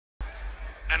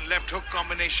and left hook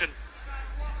combination.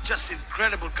 Just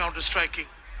incredible counter-striking.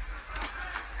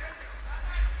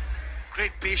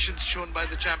 Great patience shown by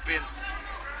the champion.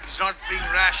 He's not being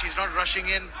rash, he's not rushing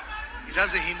in.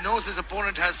 He knows his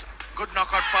opponent has good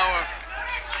knockout power.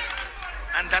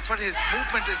 And that's what his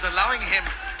movement is allowing him.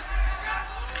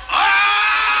 Oh!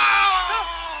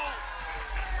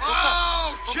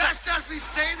 Just as we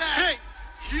say that.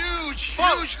 Huge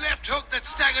left hook that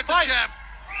staggered the champ.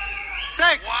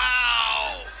 6.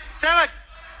 Wow! 7.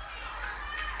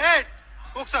 8.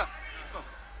 Boxer.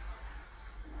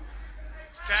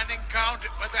 Standing count,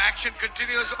 but the action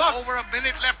continues. Over a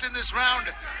minute left in this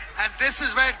round. And this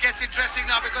is where it gets interesting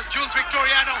now because Jules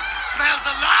Victoriano smells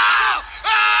a lot.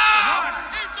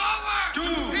 It's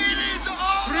over! It is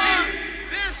over!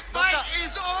 This fight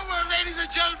is over, ladies and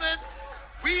gentlemen.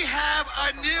 We have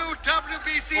a new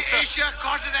WBC Asia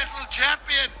Continental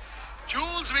Champion.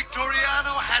 Jules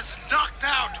Victoriano has knocked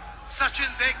out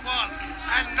Sachin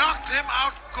and knocked him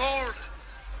out cold.